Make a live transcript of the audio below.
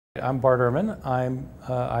I'm Bart Ehrman.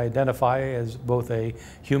 I identify as both a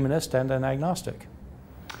humanist and an agnostic.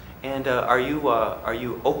 And are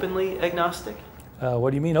you openly agnostic? What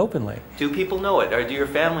do you mean openly? Do people know it, or do your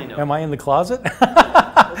family know it? Am I in the closet?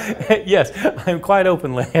 Yes, I'm quite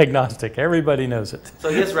openly agnostic. Everybody knows it. So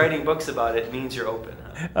I guess writing books about it means you're open,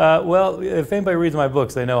 huh? Well, if anybody reads my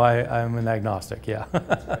books, they know I'm an agnostic, yeah.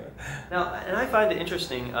 That's right. Now, and I find it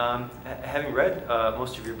interesting, having read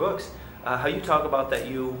most of your books, how you talk about that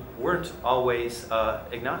you weren't always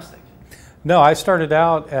agnostic. No, I started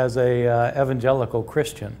out as a evangelical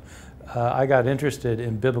Christian. I got interested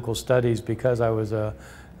in biblical studies because I was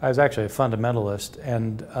actually a fundamentalist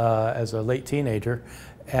and as a late teenager,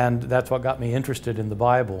 and that's what got me interested in the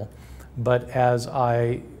Bible. But as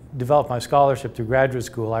I developed my scholarship through graduate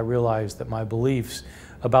school, I realized that my beliefs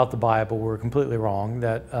about the Bible were completely wrong,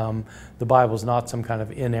 that the Bible is not some kind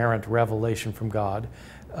of inerrant revelation from God.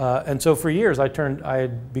 And so for years I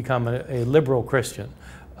had become a liberal Christian.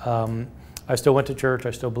 I still went to church,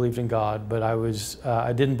 I still believed in God, but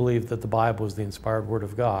I didn't believe that the Bible was the inspired Word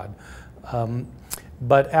of God.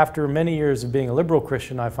 But after many years of being a liberal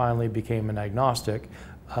Christian, I finally became an agnostic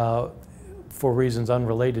for reasons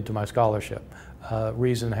unrelated to my scholarship.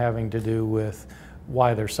 Reason having to do with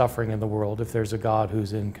why there's suffering in the world if there's a God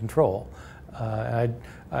who's in control.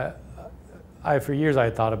 For years I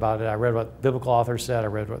had thought about it. I read what biblical authors said, I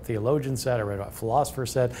read what theologians said, I read what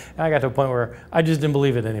philosophers said, and I got to a point where I just didn't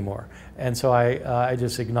believe it anymore. And so I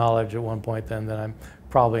just acknowledged at one point then that I'm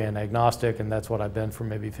probably an agnostic, and that's what I've been for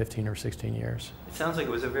maybe 15 or 16 years. It sounds like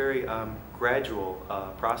it was a very gradual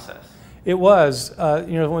process. It was,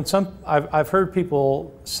 you know, when I've heard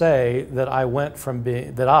people say that I went from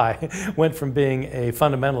being a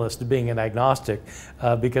fundamentalist to being an agnostic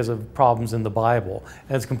because of problems in the Bible,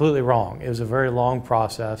 and it's completely wrong. It was a very long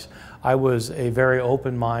process. I was a very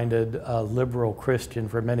open-minded liberal Christian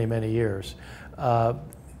for many, many years,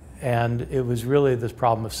 and it was really this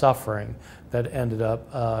problem of suffering that ended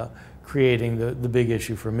up creating the big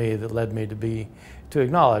issue for me that led me to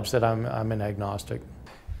acknowledge that I'm an agnostic.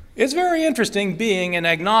 It's very interesting being an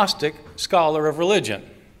agnostic scholar of religion.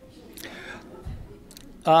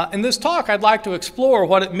 In this talk, I'd like to explore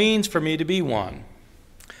what it means for me to be one.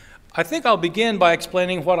 I think I'll begin by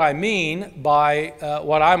explaining what I mean by,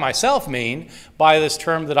 what I myself mean by this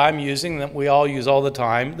term that I'm using, that we all use all the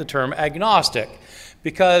time, the term agnostic.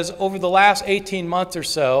 Because over the last 18 months or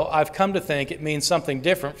so, I've come to think it means something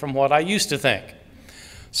different from what I used to think.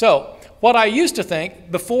 So, what I used to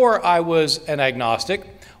think before I was an agnostic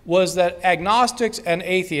was that agnostics and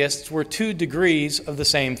atheists were 2 degrees of the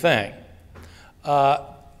same thing.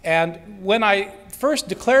 And when I first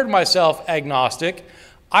declared myself agnostic,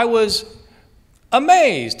 I was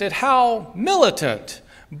amazed at how militant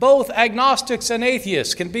both agnostics and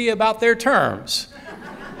atheists can be about their terms.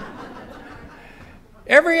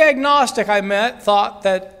 Every agnostic I met thought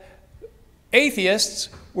that atheists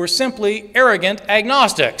were simply arrogant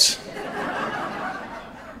agnostics.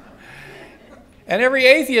 And every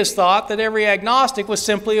atheist thought that every agnostic was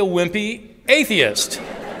simply a wimpy atheist.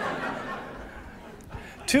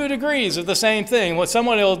 2 degrees of the same thing. Well,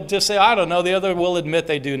 someone will just say, I don't know, the other will admit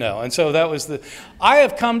they do know. And so that was I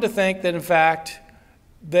have come to think that in fact,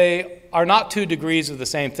 they are not 2 degrees of the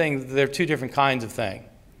same thing, they're 2 different kinds of thing.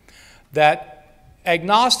 That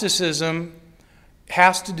agnosticism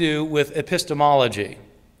has to do with epistemology.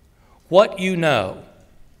 What you know.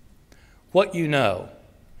 What you know.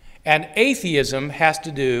 And atheism has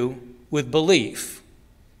to do with belief,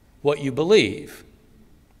 what you believe.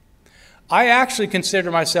 I actually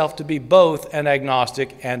consider myself to be both an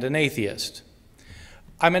agnostic and an atheist.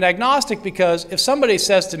 I'm an agnostic because if somebody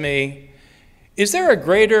says to me, is there a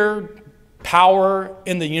greater power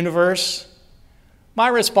in the universe? My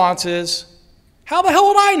response is, how the hell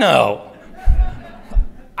would I know?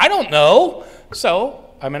 I don't know,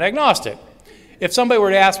 so I'm an agnostic. If somebody were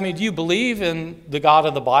to ask me, do you believe in the God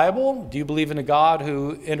of the Bible? Do you believe in a God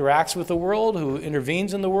who interacts with the world, who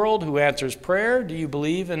intervenes in the world, who answers prayer? Do you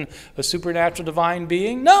believe in a supernatural divine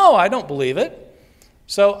being? No, I don't believe it.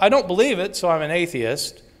 So I don't believe it, so I'm an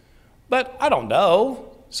atheist. But I don't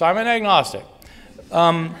know, so I'm an agnostic.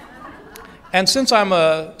 And since I'm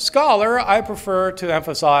a scholar, I prefer to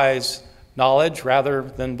emphasize knowledge rather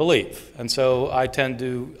than belief. And so I tend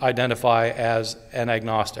to identify as an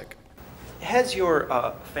agnostic. Has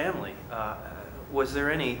your family, was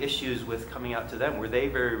there any issues with coming out to them? Were they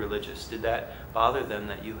very religious? Did that bother them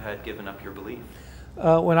that you had given up your belief?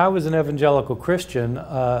 When I was an evangelical Christian,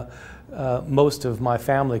 most of my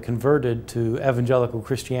family converted to evangelical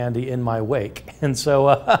Christianity in my wake, and so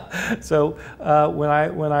when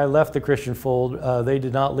I left the Christian fold, they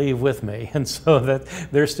did not leave with me, and so that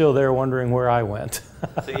they're still there wondering where I went.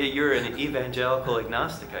 So you're an evangelical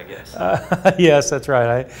agnostic, I guess. Yes, that's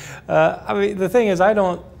right. I mean, the thing is, I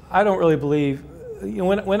don't really believe. You know,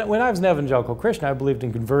 when I was an evangelical Christian, I believed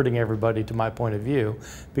in converting everybody to my point of view,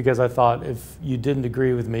 because I thought if you didn't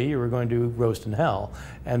agree with me, you were going to roast in hell.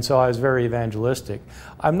 And so I was very evangelistic.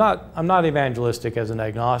 I'm not evangelistic as an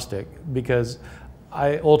agnostic, because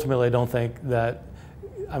I ultimately don't think that.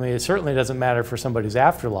 I mean, it certainly doesn't matter for somebody's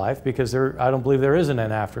afterlife, because I don't believe there is an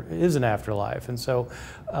afterlife. And so,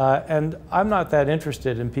 and I'm not that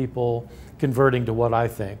interested in people converting to what I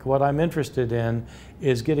think. What I'm interested in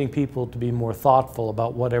is getting people to be more thoughtful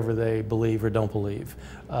about whatever they believe or don't believe.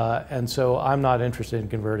 And so I'm not interested in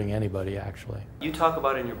converting anybody, actually. You talk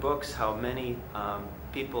about in your books how many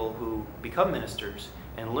people who become ministers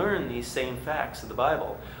and learn these same facts of the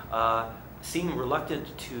Bible seem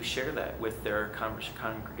reluctant to share that with their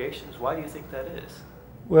congregations. Why do you think that is?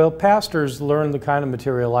 Well, pastors learn the kind of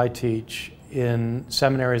material I teach in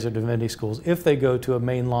seminaries or divinity schools if they go to a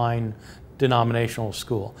mainline denominational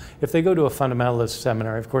school. If they go to a fundamentalist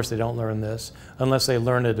seminary, of course they don't learn this unless they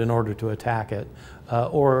learn it in order to attack it.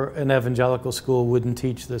 Or an evangelical school wouldn't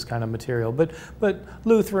teach this kind of material. But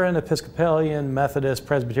Lutheran, Episcopalian, Methodist,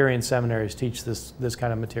 Presbyterian seminaries teach this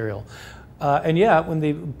kind of material. And yet, when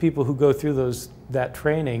the people who go through that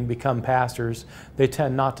training become pastors, they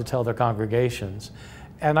tend not to tell their congregations.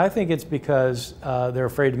 And I think it's because they're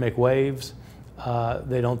afraid to make waves.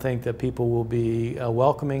 They don't think that people will be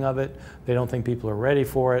welcoming of it. They don't think people are ready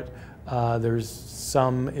for it. There's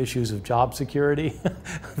some issues of job security.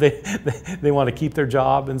 they want to keep their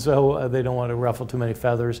job, and so they don't want to ruffle too many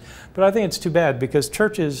feathers. But I think it's too bad, because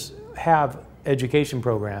churches have education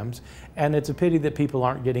programs, and it's a pity that people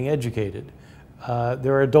aren't getting educated.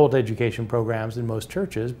 There are adult education programs in most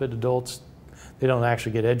churches, but adults, they don't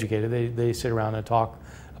actually get educated. They sit around and talk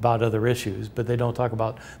about other issues, but they don't talk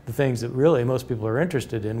about the things that really most people are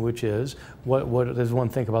interested in, which is what does one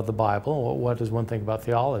think about the Bible, what does one think about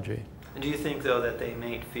theology. And do you think, though, that they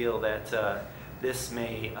may feel that this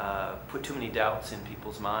may put too many doubts in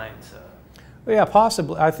people's minds? Well, yeah,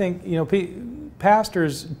 possibly. I think, you know,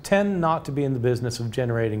 pastors tend not to be in the business of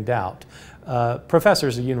generating doubt.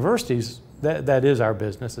 Professors at universities, that is our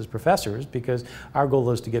business as professors, because our goal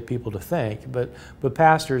is to get people to think. But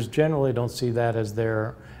pastors generally don't see that as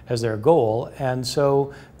their goal, and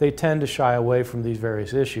so they tend to shy away from these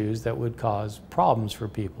various issues that would cause problems for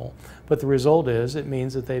people. But the result is, it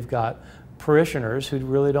means that they've got parishioners who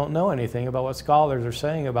really don't know anything about what scholars are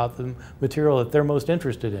saying about the material that they're most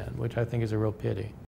interested in, which I think is a real pity.